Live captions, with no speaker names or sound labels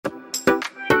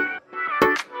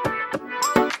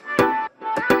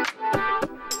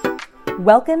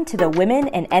Welcome to the Women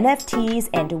in NFTs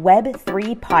and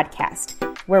Web3 podcast,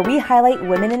 where we highlight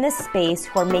women in this space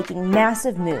who are making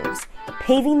massive moves,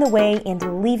 paving the way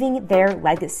and leaving their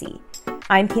legacy.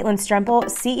 I'm Caitlin Strempel,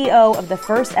 CEO of the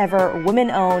first ever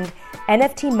women-owned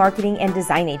NFT marketing and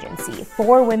design agency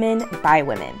for women by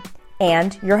women,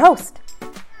 and your host.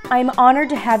 I'm honored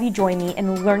to have you join me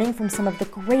in learning from some of the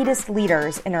greatest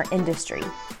leaders in our industry.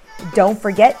 Don't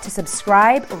forget to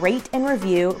subscribe, rate, and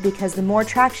review, because the more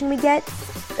traction we get,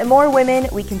 the more women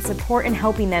we can support in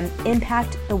helping them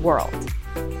impact the world.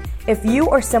 If you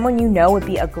or someone you know would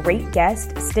be a great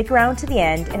guest, stick around to the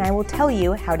end and I will tell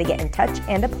you how to get in touch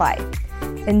and apply.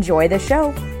 Enjoy the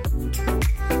show.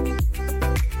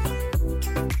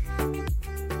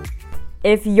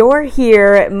 If you're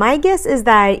here, my guess is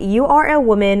that you are a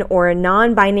woman or a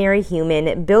non-binary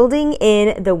human building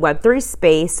in the Web3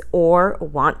 space or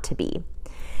want to be.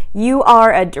 You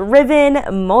are a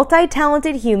driven,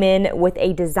 multi-talented human with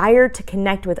a desire to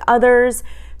connect with others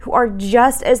who are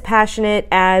just as passionate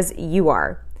as you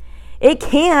are. It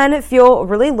can feel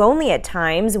really lonely at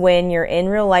times when your in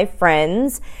real life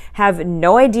friends have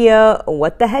no idea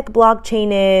what the heck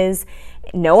blockchain is,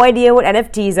 no idea what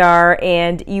NFTs are,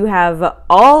 and you have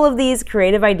all of these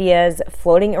creative ideas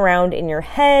floating around in your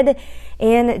head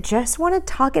and just want to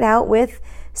talk it out with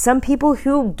some people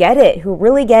who get it, who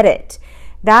really get it.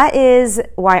 That is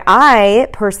why I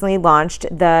personally launched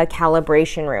the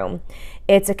Calibration Room.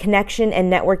 It's a connection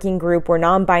and networking group where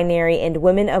non-binary and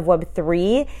women of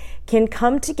Web3 can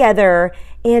come together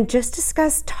and just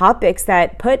discuss topics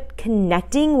that put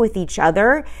connecting with each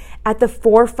other at the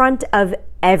forefront of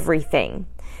everything.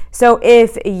 So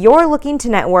if you're looking to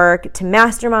network, to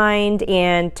mastermind,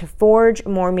 and to forge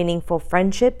more meaningful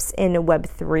friendships in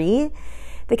Web3,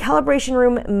 the Calibration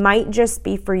Room might just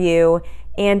be for you.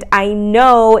 And I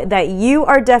know that you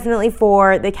are definitely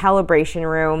for the Calibration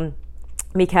Room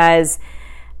because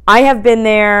I have been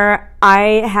there.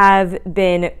 I have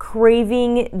been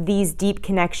craving these deep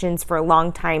connections for a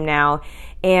long time now,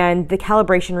 and the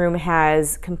Calibration Room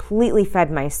has completely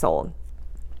fed my soul.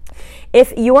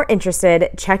 If you're interested,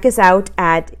 check us out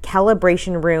at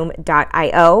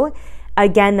calibrationroom.io.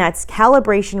 Again, that's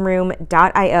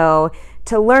calibrationroom.io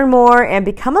to learn more and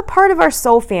become a part of our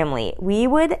soul family. We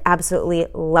would absolutely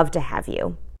love to have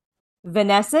you.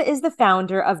 Vanessa is the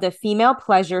founder of the Female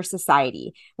Pleasure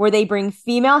Society, where they bring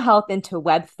female health into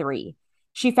Web3.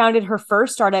 She founded her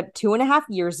first startup 2.5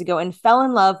 years ago and fell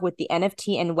in love with the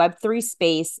NFT and Web3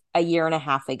 space a 1.5 years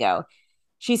ago.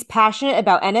 She's passionate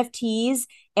about NFTs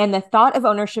and the thought of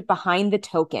ownership behind the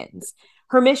tokens.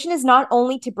 Her mission is not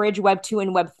only to bridge Web 2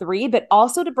 and Web 3, but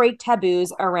also to break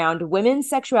taboos around women's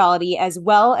sexuality as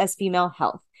well as female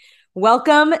health.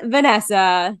 Welcome,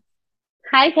 Vanessa.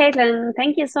 Hi, Caitlin.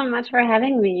 Thank you so much for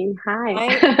having me.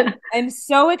 Hi. I'm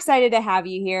so excited to have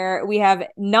you here. We have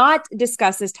not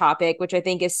discussed this topic, which I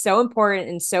think is so important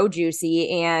and so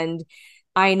juicy, and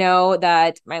I know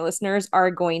that my listeners are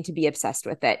going to be obsessed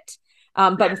with it.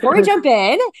 But before we jump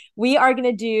in, we are going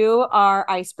to do our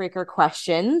icebreaker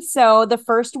questions. So the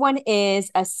first one is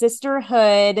a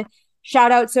sisterhood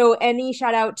shout out. So any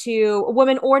shout out to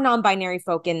women or non-binary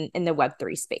folk in the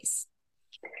Web3 space.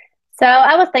 So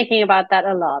I was thinking about that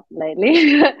a lot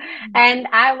lately, and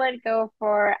I would go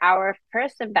for our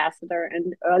first ambassador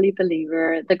and early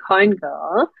believer, the Coin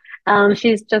Girl.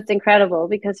 She's just incredible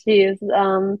because she's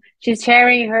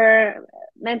sharing her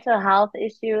mental health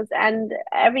issues and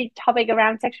every topic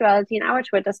around sexuality in our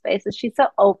Twitter spaces. She's so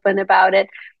open about it,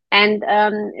 and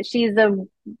she's a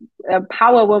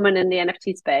power woman in the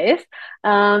NFT space.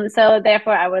 So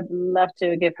therefore, I would love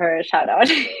to give her a shout out.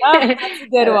 Oh, that's a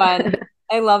good one.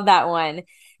 I love that one.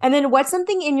 And then what's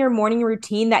something in your morning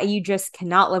routine that you just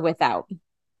cannot live without?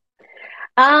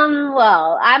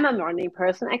 Well, I'm a morning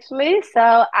person actually,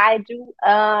 so I do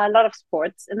a lot of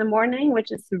sports in the morning,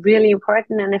 which is really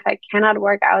important. And if I cannot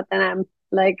work out, then I'm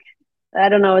like, I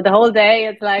don't know, the whole day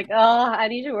it's like, oh, I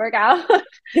need to work out. So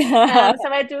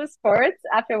I do sports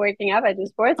after waking up. I do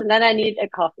sports, and then I need a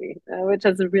coffee, which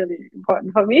is really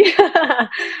important for me.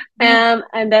 And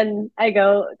then I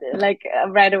go like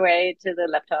right away to the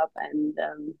laptop and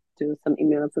do some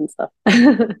emails and stuff.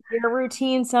 Your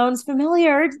routine sounds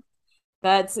familiar.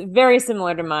 That's very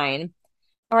similar to mine.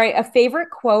 All right, a favorite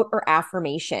quote or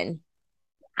affirmation?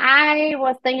 I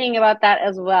was thinking about that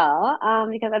as well,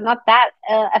 because I'm not that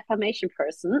affirmation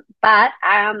person. But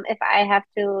if I have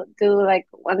to do like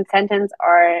one sentence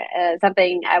or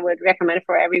something, I would recommend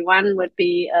for everyone would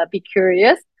be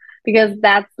curious, because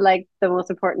that's like the most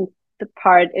important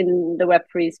part in the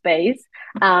Web3 space,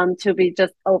 to be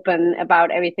just open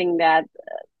about everything that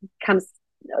comes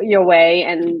your way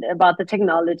and about the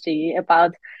technology,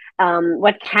 about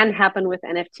what can happen with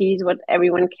NFTs, what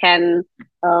everyone can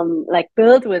like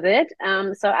build with it.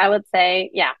 So I would say,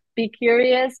 yeah, be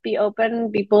curious, be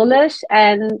open, be bullish,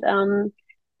 and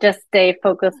just stay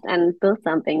focused and build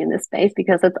something in this space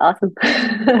because it's awesome.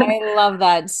 I love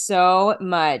that so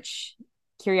much.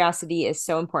 Curiosity is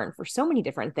so important for so many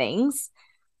different things.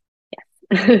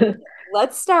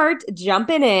 Let's start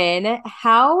jumping in.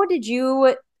 How did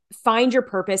you find your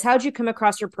purpose? How did you come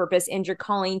across your purpose and your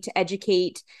calling to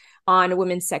educate on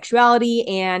women's sexuality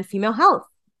and female health?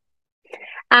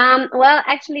 Well,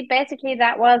 actually, basically,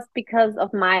 that was because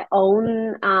of my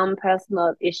own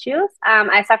personal issues.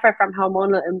 I suffer from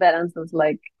hormonal imbalances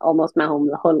like almost my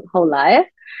whole life.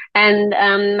 And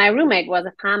my roommate was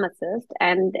a pharmacist,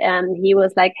 and he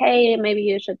was like, "Hey, maybe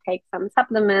you should take some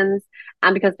supplements,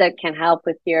 because that can help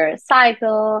with your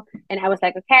cycle." And I was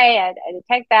like, "Okay, I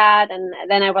take that." And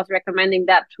then I was recommending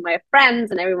that to my friends,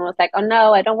 and everyone was like, "Oh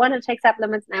no, I don't want to take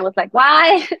supplements." And I was like,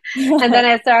 "Why?" And then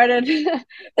I started.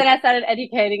 Then I started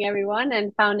educating everyone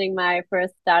and founding my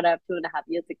first startup 2.5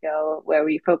 years ago, where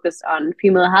we focus on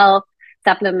female health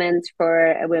supplements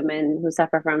for women who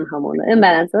suffer from hormonal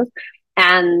imbalances.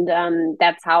 And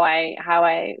that's how I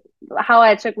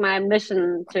took my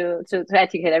mission to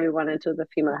educate everyone into the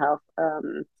female health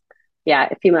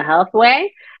female health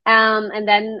way. And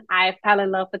then I fell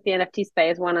in love with the NFT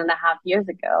space 1.5 years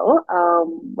ago,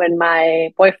 when my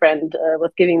boyfriend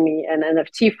was giving me an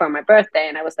NFT for my birthday,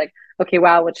 and I was like, okay,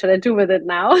 wow, what should I do with it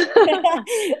now?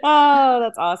 Oh,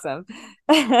 that's awesome.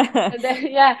 And then,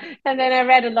 yeah, and then I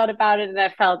read a lot about it, and I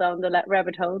fell down the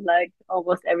rabbit hole like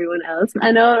almost everyone else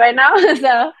I know right now.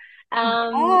 So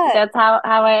Yeah, that's how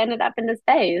I ended up in the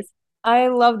space. I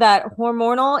love that.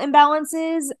 Hormonal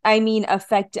imbalances, I mean,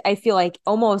 affect, I feel like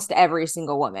almost every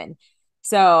single woman.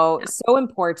 So, Yeah. so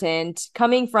important.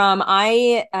 Coming from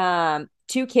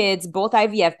two kids, both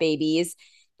IVF babies,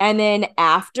 and then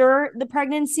after the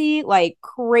pregnancy, like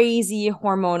crazy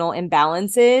hormonal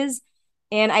imbalances.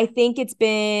 And I think it's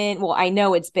been, well, I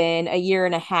know it's been a year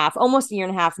and a half, almost a year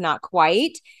and a half, not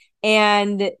quite.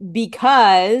 And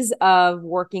because of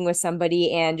working with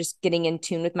somebody and just getting in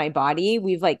tune with my body,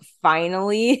 we've like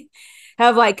finally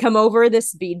have like come over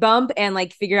this speed bump and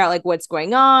like figure out like what's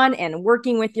going on and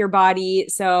working with your body.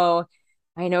 So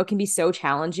I know it can be so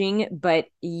challenging, but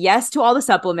yes to all the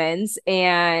supplements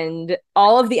and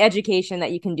all of the education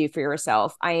that you can do for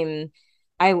yourself. I'm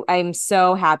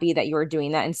so happy that you're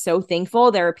doing that and so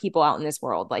thankful there are people out in this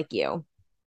world like you.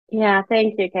 Yeah,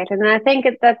 thank you, Caitlin. And I think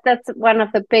that's one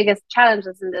of the biggest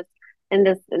challenges in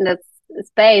this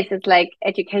space is like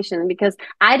education, because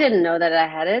I didn't know that I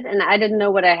had it, and I didn't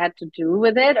know what I had to do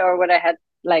with it, or what I had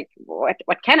like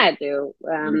what can I do,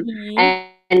 Mhm.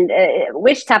 and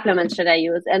which supplements should I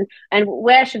use, and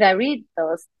where should I read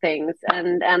those things,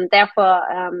 and therefore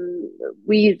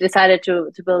we decided to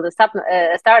build a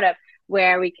startup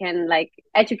where we can like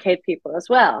educate people as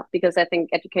well, because I think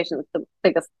education is the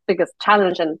biggest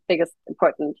challenge and biggest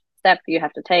important step you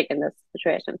have to take in this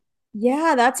situation.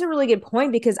 Yeah, that's a really good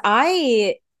point because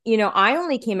I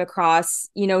only came across,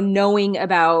 knowing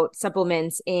about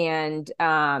supplements and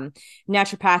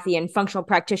naturopathy and functional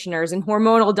practitioners and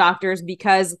hormonal doctors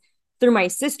because through my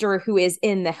sister who is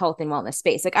in the health and wellness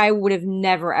space. Like I would have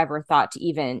never ever thought to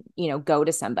even, go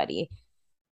to somebody.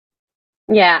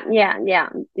 Yeah.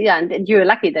 And you're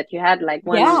lucky that you had like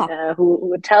one Yeah. who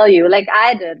would tell you, like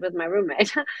I did with my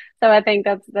roommate. So I think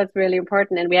that's really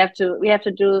important, and we have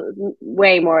to do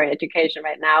way more education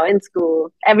right now in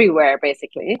school, everywhere,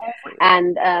 basically, Everywhere.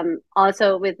 and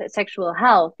also with sexual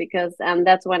health, because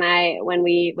that's when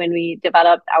we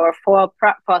developed our fourth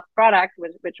product,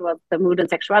 which was the mood and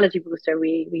sexuality booster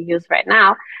we use right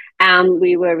now.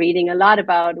 We were reading a lot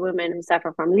about women who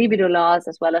suffer from libido loss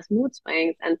as well as mood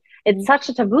swings, and it's such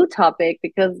a taboo topic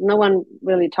because no one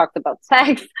really talks about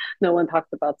sex, no one talks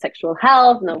about sexual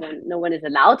health, no one is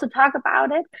allowed to talk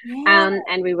about it. Yeah.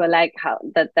 And we were like, how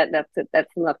that's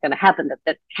not going to happen,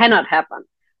 that cannot happen.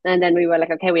 And then we were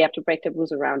like, okay, we have to break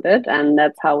taboos around it, and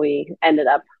that's how we ended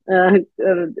up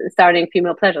starting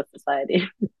Female Pleasure Society.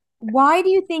 Why do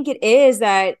you think it is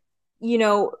that,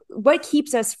 what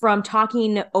keeps us from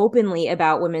talking openly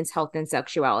about women's health and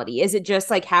sexuality? Is it just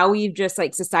like how we've just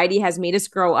like society has made us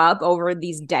grow up over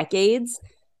these decades?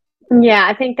 Yeah,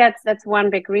 I think that's one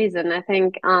big reason. I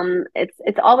think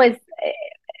it's always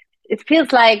it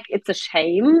feels like it's a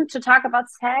shame to talk about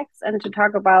sex and to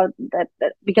talk about that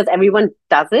because everyone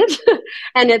does it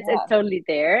and it's Yeah. totally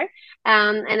there.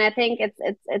 And I think it's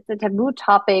a taboo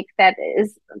topic that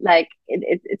is like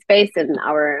it's based in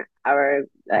our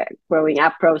growing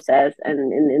up process and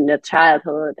in the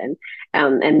childhood and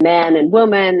men and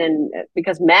women and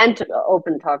because men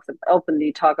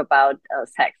openly talk about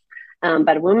sex.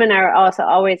 But women are also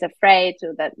always afraid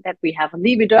that we have a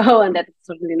libido and that it's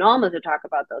totally normal to talk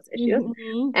about those issues.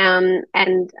 Hmm.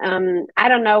 I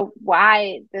don't know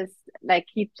why this like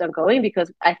keeps on going because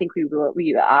I think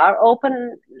we are open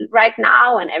right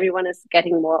now and everyone is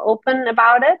getting more open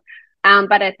about it.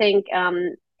 But I think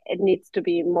it needs to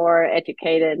be more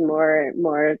educated,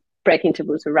 more breaking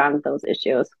taboos around those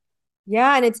issues.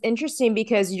 Yeah, and it's interesting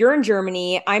because you're in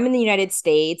Germany, I'm in the United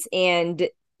States, and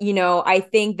I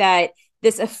think that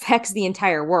this affects the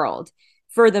entire world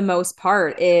for the most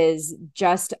part is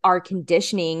just our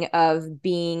conditioning of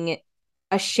being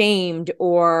ashamed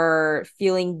or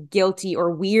feeling guilty or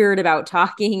weird about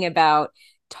talking about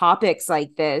topics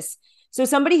like this. So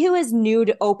somebody who is new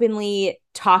to openly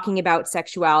talking about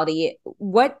sexuality,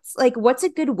 what's a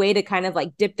good way to kind of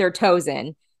like dip their toes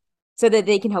in so that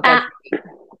they can help Uh, educate?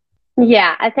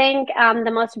 Yeah, I think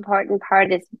the most important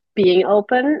part is being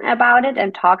open about it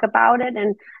and talk about it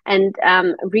and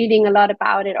reading a lot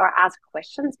about it or ask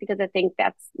questions because I think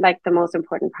that's like the most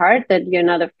important part that you're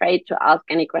not afraid to ask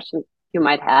any questions you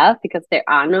might have because there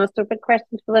are no stupid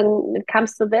questions when it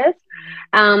comes to this.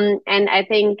 And I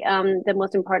think the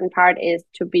most important part is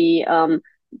to be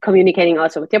communicating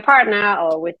also with your partner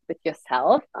or with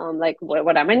yourself like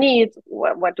what are my needs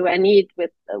what do I need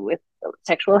with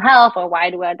sexual health or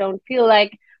why do I don't feel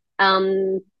like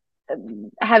um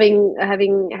having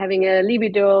a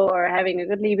libido or having a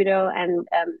good libido and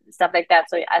stuff like that.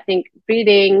 So I think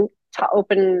reading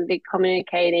openly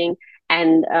communicating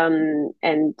and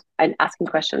asking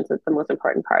questions is the most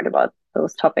important part about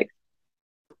those topics.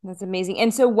 That's amazing.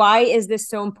 And so why is this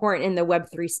so important in the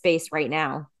Web3 space right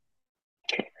now?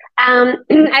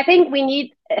 I think we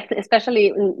need,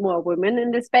 especially more women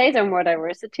in this space or more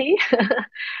diversity. Okay.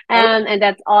 And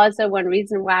that's also one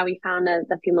reason why we founded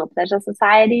the Female Pleasure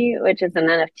Society, which is an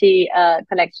NFT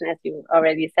collection, as you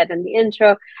already said in the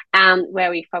intro, where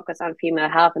we focus on female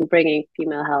health and bringing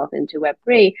female health into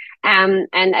Web3. And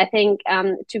I think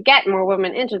to get more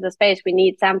women into the space, we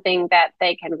need something that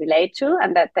they can relate to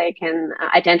and that they can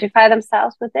identify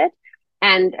themselves with it.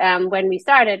 And when we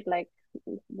started, like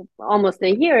almost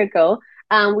a year ago,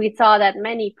 we saw that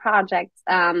many projects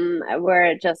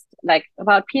were just like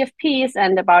about PFPs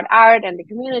and about art and the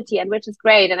community, and which is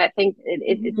great. And I think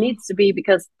it Mhm. needs to be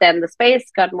because then the space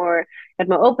got more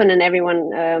open and everyone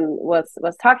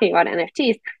was talking about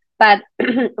NFTs. But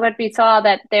what we saw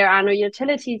that there are no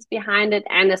utilities behind it,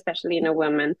 and especially in a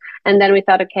women. And then we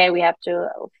thought, okay, we have to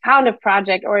found a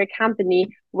project or a company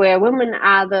where women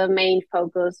are the main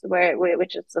focus,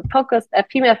 which is a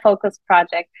female focused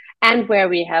project, and where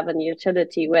we have a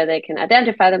utility where they can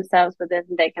identify themselves with it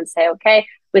and they can say, okay,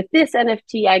 with this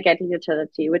NFT, I get a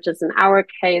utility, which is in our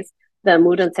case the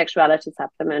mood and sexuality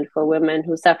supplement for women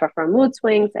who suffer from mood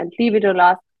swings and libido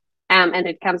loss. And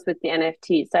it comes with the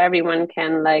NFT, so everyone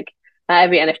can like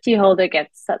every NFT holder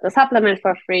gets the supplement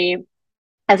for free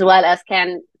as well as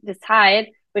can decide,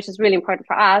 which is really important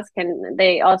for us, can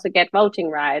they also get voting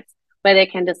rights where they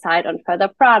can decide on further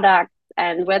products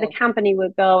and where the company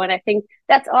will go. And I think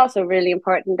that's also really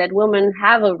important that women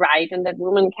have a right and that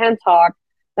women can talk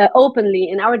openly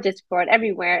in our Discord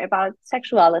everywhere about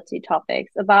sexuality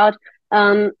topics, about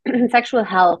sexual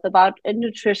health, about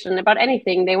nutrition, about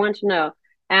anything they want to know.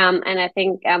 And I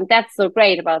think that's so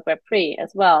great about Web3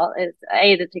 as well, is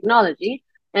A, the technology,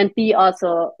 and B,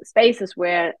 also spaces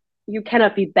where you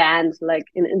cannot be banned like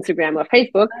in Instagram or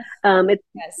Facebook. You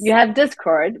Yes. have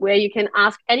Discord where you can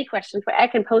ask any questions, where I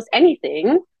can post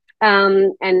anything,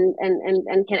 and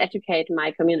can educate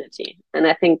my community. And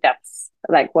I think that's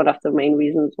like one of the main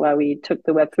reasons why we took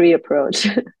the Web3 approach.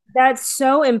 That's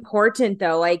so important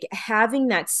though, like having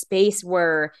that space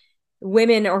where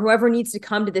women or whoever needs to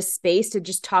come to this space to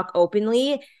just talk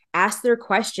openly, ask their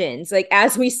questions. Like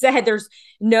as we said,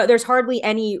 there's hardly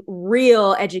any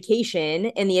real education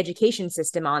in the education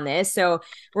system on this. So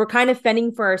we're kind of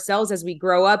fending for ourselves as we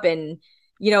grow up and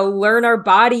learn our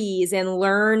bodies and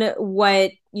learn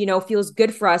what feels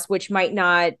good for us, which might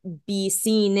not be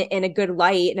seen in a good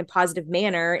light in a positive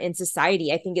manner in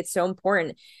society. I think it's so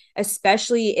important,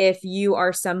 especially if you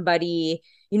are somebody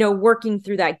working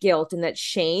through that guilt and that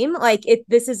shame. Like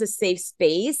this is a safe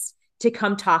space to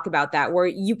come talk about that where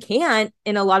you can't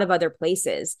in a lot of other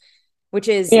places, which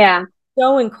is Yeah.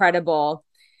 so incredible.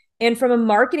 And from a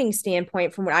marketing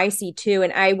standpoint, from what I see too,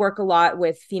 and I work a lot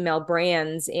with female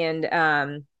brands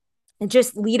and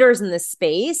just leaders in this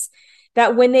space,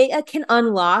 that when they can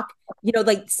unlock,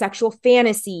 like sexual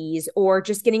fantasies or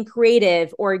just getting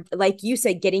creative, or like you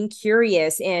said, getting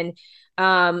curious and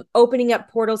opening up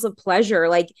portals of pleasure,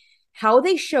 like how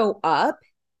they show up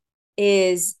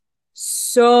is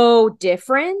so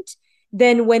different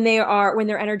than when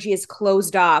their energy is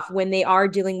closed off, when they are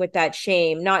dealing with that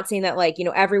shame. Not saying that like,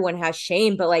 everyone has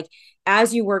shame, but like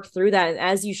as you work through that and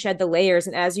as you shed the layers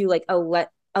and as you like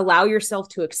allow yourself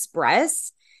to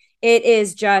express, it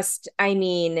is just, I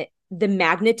mean, the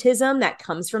magnetism that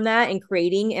comes from that and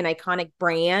creating an iconic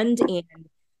brand and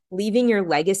leaving your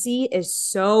legacy is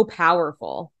so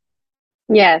powerful.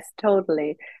 Yes,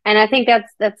 totally. And I think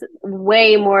that's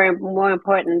way more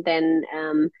important than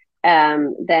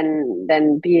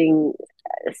being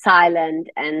silent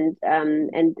and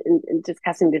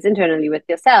discussing this internally with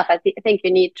yourself. I think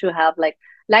you need to have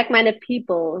like-minded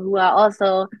people who are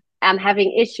also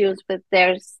having issues with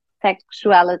their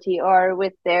sexuality or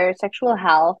with their sexual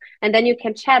health, and then you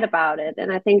can chat about it.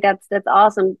 And I think that's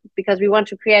awesome because we want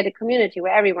to create a community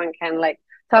where everyone can like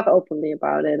talk openly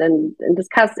about it and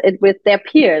discuss it with their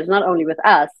peers, not only with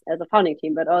us as a founding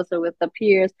team, but also with the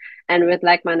peers and with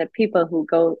like-minded people who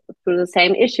go through the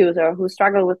same issues or who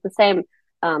struggle with the same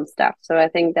stuff. So I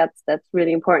think that's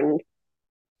really important.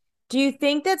 Do you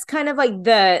think that's kind of like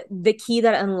the key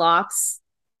that unlocks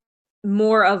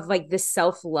more of like the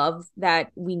self-love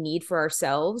that we need for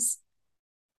ourselves?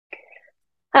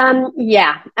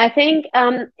 Yeah, I think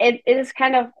it is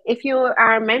kind of, if you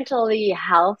are mentally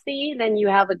healthy, then you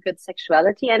have a good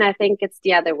sexuality, and I think it's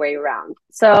the other way around.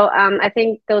 So I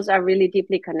think those are really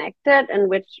deeply connected, and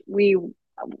which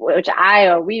I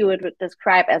or we would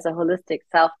describe as a holistic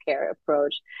self-care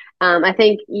approach. I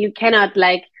think you cannot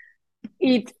like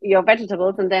eat your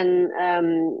vegetables and then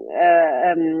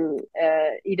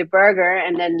eat a burger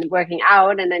and then working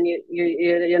out and then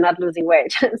you're not losing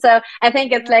weight. So I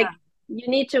think it's like you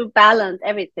need to balance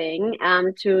everything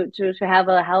to have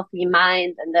a healthy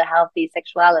mind and a healthy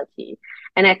sexuality.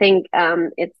 And I think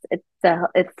it's a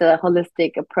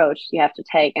holistic approach you have to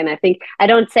take. And I think I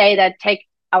don't say that take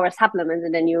our supplements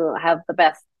and then you have the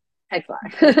best sex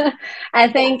life. I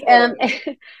think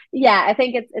yeah, I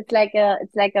think it's like a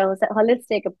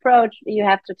holistic approach you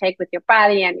have to take with your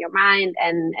body and your mind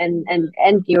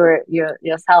and your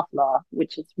self love,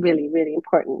 which is really really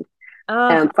important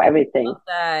Oh, for I everything. love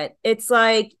that. It's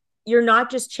like you're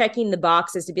not just checking the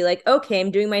boxes to be like, okay,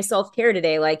 I'm doing my self-care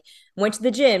today. Like, went to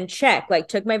the gym, check. Like,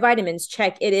 took my vitamins,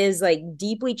 check. It is like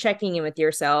deeply checking in with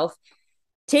yourself,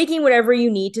 taking whatever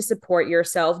you need to support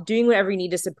yourself, doing whatever you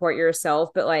need to support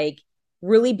yourself, but like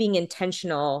really being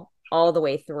intentional all the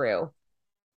way through.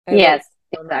 I love Yes,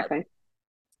 it so much. exactly.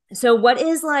 So what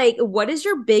is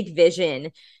your big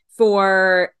vision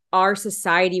for our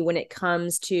society when it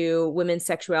comes to women's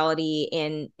sexuality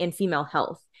and female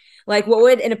health? Like what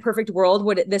would in a perfect world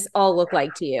would this all look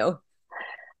like to you?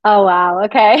 Oh wow,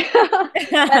 okay.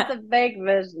 That's a big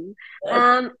vision.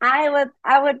 I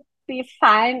would be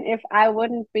fine if I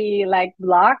wouldn't be like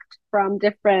blocked from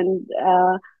different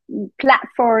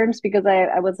platforms because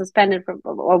I was suspended from,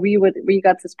 or we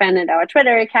got suspended our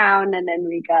Twitter account, and then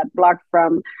we got blocked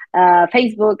from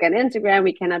Facebook and Instagram.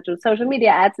 We cannot do social media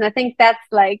ads, and I think that's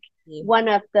like one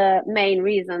of the main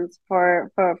reasons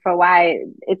for why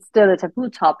it's still a taboo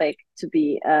topic to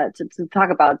be to talk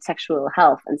about sexual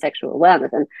health and sexual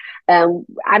wellness. And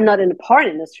I'm not in the porn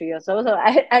industry or so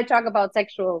I talk about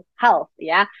sexual health.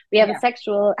 Yeah, we have a Yeah.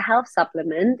 sexual health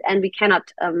supplement, and we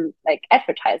cannot like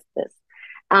advertise this.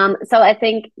 So I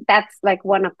think that's like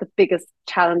one of the biggest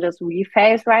challenges we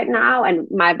face right now. And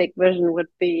my big vision would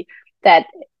be that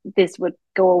this would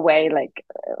go away like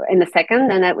in a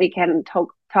second, and that we can talk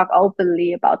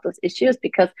openly about those issues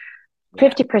because Yeah.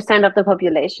 50% of the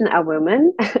population are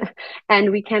women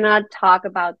and we cannot talk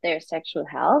about their sexual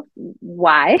health.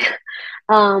 Why?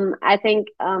 I think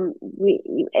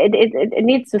it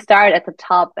needs to start at the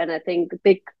top, and I think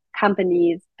big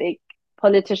companies, big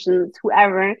politicians,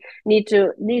 whoever need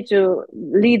to lead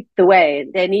the way.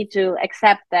 They need to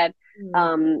accept that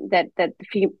Mm.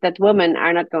 that women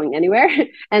are not going anywhere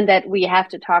and that we have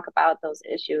to talk about those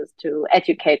issues to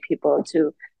educate people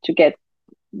to get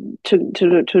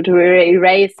to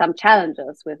erase some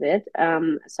challenges with it.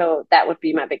 So that would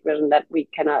be my big vision, that we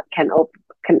can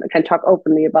talk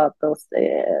openly about those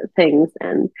things,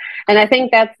 and I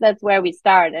think that's where we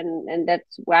start, and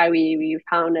that's why we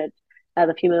founded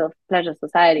the Female Pleasure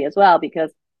Society as well,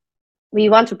 because we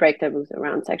want to break taboos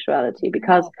around sexuality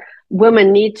because Yeah.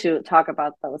 women need to talk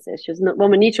about those issues.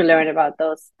 Women need to learn about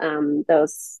those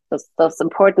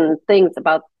important things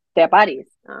about their bodies.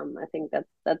 I think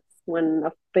that's one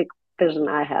of big vision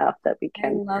I have, that we I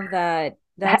can love that.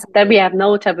 That's that we amazing. have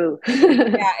no taboo.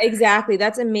 Yeah, exactly.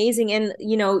 That's amazing. And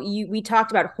we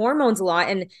talked about hormones a lot,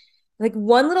 and like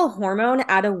one little hormone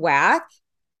out of whack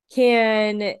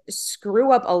can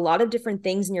screw up a lot of different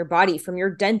things in your body, from your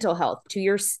dental health to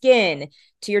your skin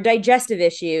to your digestive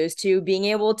issues to being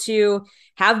able to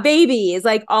have babies,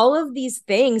 like all of these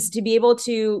things, to be able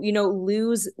to,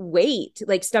 lose weight,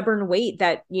 like stubborn weight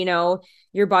that,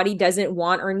 your body doesn't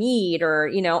want or need,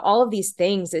 or, all of these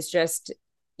things is just,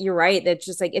 you're right. That's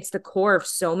just like, it's the core of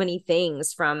so many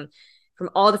things, from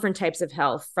all different types of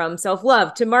health, from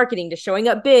self-love to marketing to showing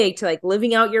up big to like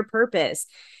living out your purpose.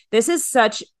 This is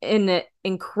such an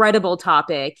incredible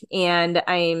topic. And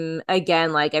I'm,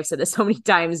 again, like I've said this so many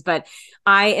times, but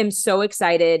I am so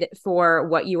excited for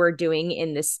what you are doing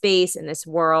in this space, in this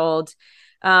world.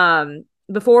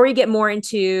 Before we get more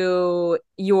into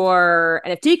your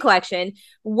NFT collection,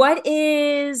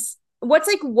 what's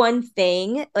like one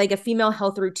thing, like a female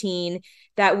health routine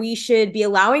that we should be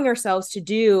allowing ourselves to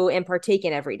do and partake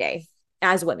in every day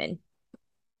as women?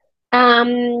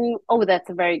 Oh, that's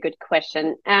a very good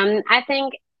question. I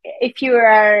think if you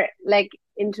are like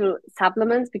into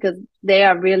supplements, because they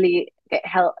are really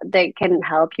help, they can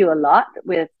help you a lot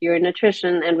with your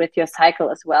nutrition and with your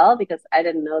cycle as well. Because I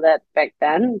didn't know that back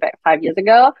then, back 5 years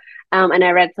ago, and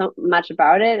I read so much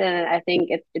about it, and I think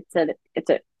it's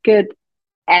a good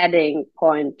adding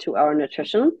point to our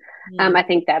nutrition. Mm, I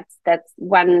think that's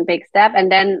one big step, and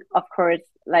then of course,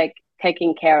 like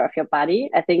taking care of your body.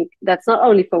 I think that's not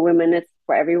only for women; it's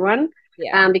for everyone.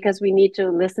 yeah. Because we need to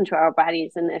listen to our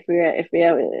bodies, and if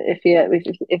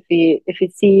we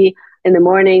see in the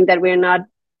morning that we're not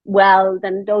well,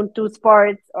 then don't do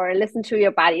sports, or listen to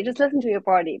your body. Just listen to your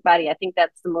body. I think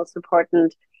that's the most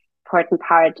important part,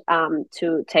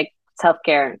 to take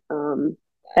self-care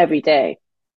every day.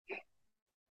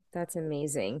 That's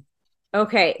amazing.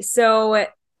 Okay, so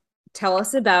tell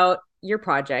us about your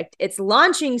project. It's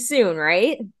launching soon,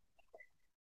 right?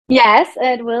 Yes,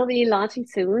 it will be launching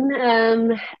soon.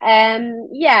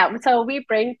 Yeah, so we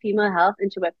bring female health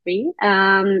into Web3,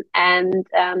 and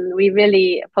we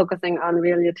really focusing on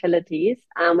real utilities,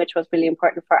 which was really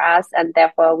important for us, and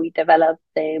therefore we developed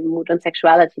the Mood and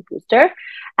Sexuality Booster.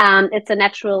 It's a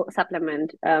natural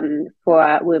supplement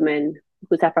for women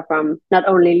who suffer from not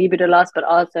only libido loss but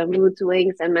also mood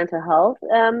swings and mental health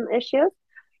issues.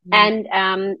 Mm, And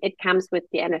it comes with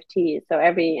the NFT. So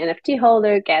every NFT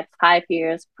holder gets 5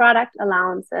 years product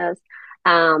allowances,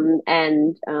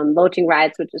 and voting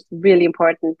rights, which is really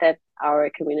important that our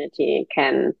community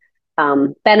can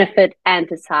benefit and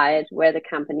decide where the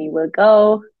company will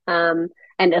go. And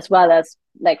as well as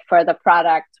like further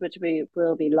products, which we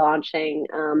will be launching.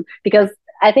 Because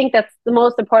I think that's the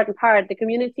most important part. The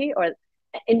community, or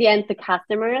in the end, the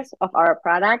customers of our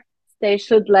product, they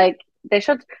should like they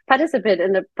should participate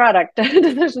in the product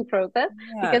decision process,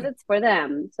 yeah. because it's for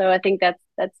them. So I think that's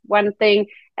one thing.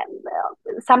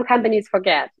 Some companies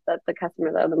forget that the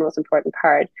customers are the most important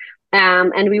part.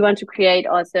 And we want to create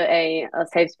also a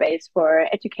safe space for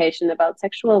education about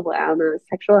sexual wellness,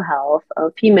 sexual health,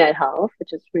 female health,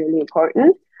 which is really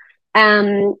important.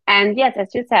 And yes,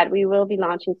 as you said, we will be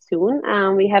launching soon.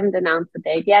 We haven't announced the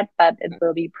date yet, but it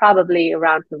will be probably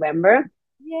around November.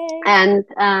 Yay. And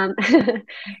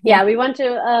yeah, we want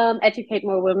to educate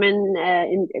more women,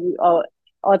 or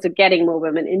also getting more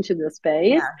women into the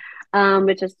space, Yeah.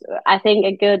 which is, I think,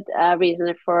 a good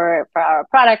reason for our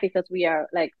product, because we are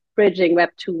like bridging Web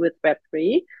 2 with Web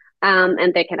 3.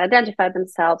 And they can identify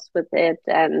themselves with it,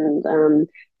 and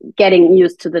getting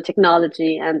used to the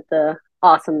technology and the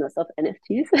awesomeness of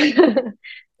NFTs.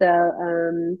 So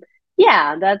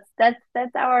yeah, that's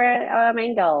our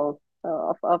main goal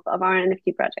of our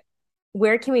NFT project.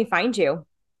 Where can we find you?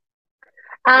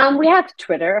 We have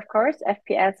Twitter, of course,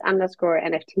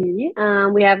 FPS_NFT.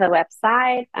 We have a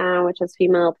website, which is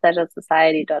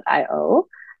femalepleasuresociety.io.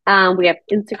 We have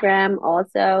Instagram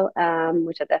also,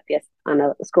 which is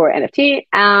FPS_NFT.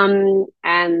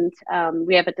 And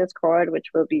we have a Discord,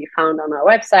 which will be found on our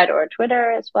website or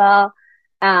Twitter as well.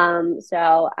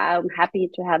 So I'm happy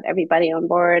to have everybody on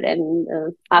board, and Yeah.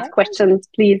 ask questions,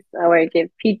 please, or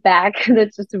give feedback.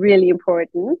 That's just really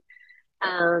important.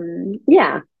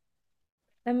 Yeah.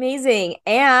 Amazing.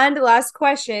 And last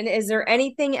question, is there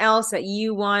anything else that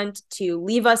you want to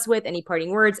leave us with? Any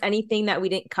parting words, anything that we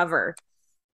didn't cover?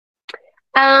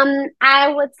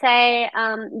 I would say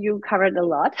you covered a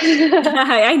lot,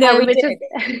 I know we which did. is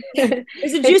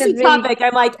It's a which is juicy really topic.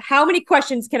 I'm like, how many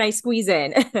questions can I squeeze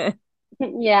in?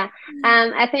 yeah.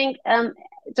 I think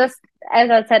just as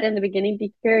I said in the beginning,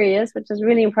 be curious, which is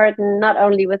really important, not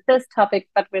only with this topic,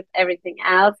 but with everything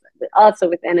else, also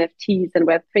with NFTs and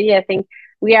Web3. I think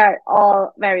we are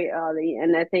all very early.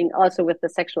 And I think also with the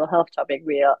sexual health topic,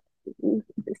 we are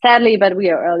sadly, but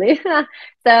we are early.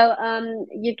 So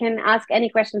you can ask any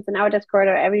questions in our Discord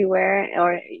or everywhere,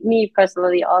 or me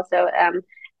personally also.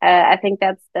 I think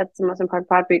that's the most important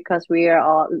part because we are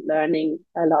all learning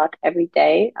a lot every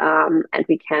day, and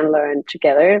we can learn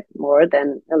together more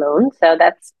than alone. So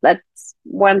that's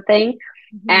one thing.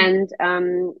 And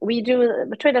we do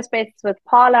Twitter Spaces with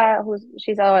Paula,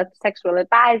 she's our sexual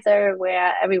advisor,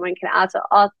 where everyone can also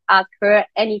ask her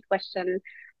any question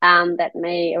that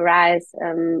may arise,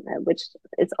 which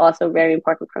is also very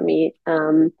important for me,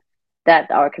 that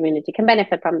our community can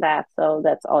benefit from that. So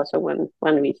that's also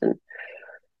one reason.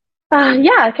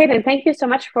 Yeah, Caitlin, thank you so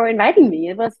much for inviting me.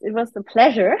 It was a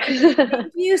pleasure.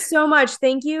 Thank you so much.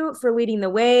 Thank you for leading the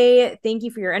way. Thank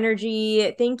you for your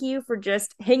energy. Thank you for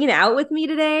just hanging out with me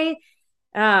today.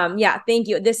 Yeah, thank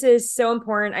you. This is so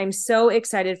important. I'm so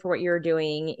excited for what you're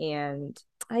doing, and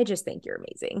I just think you're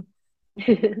amazing.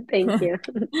 Thank you.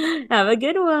 Have a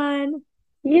good one.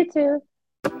 You too.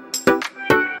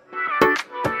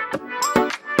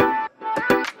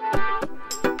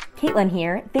 Caitlin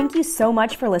here. Thank you so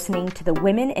much for listening to the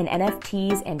Women in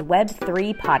NFTs and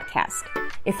Web3 podcast.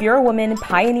 If you're a woman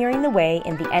pioneering the way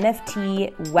in the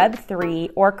NFT,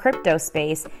 Web3, or crypto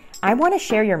space, I want to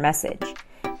share your message.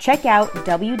 Check out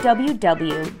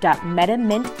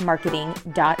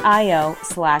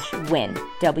www.metamintmarketing.io/win,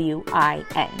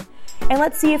 W-I-N. And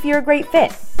let's see if you're a great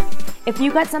fit. If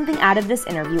you got something out of this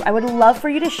interview, I would love for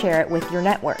you to share it with your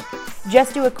network.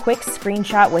 Just do a quick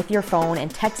screenshot with your phone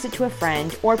and text it to a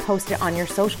friend or post it on your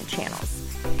social channels.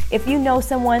 If you know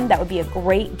someone that would be a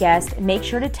great guest, make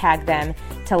sure to tag them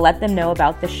to let them know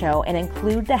about the show and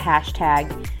include the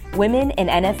hashtag Women in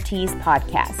NFTs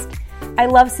podcast. I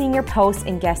love seeing your posts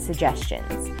and guest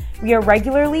suggestions. We are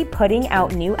regularly putting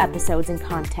out new episodes and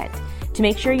content. To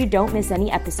make sure you don't miss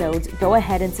any episodes, go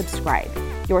ahead and subscribe.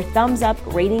 Your thumbs up,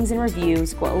 ratings, and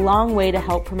reviews go a long way to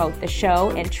help promote the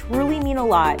show and truly mean a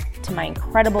lot to my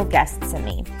incredible guests and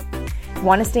me.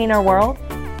 Want to stay in our world?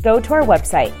 Go to our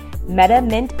website,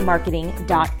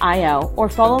 metamintmarketing.io, or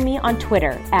follow me on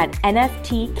Twitter at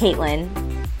NFTCaitlin,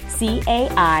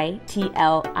 CAITLIN.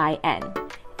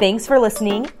 Thanks for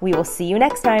listening. We will see you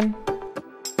next time.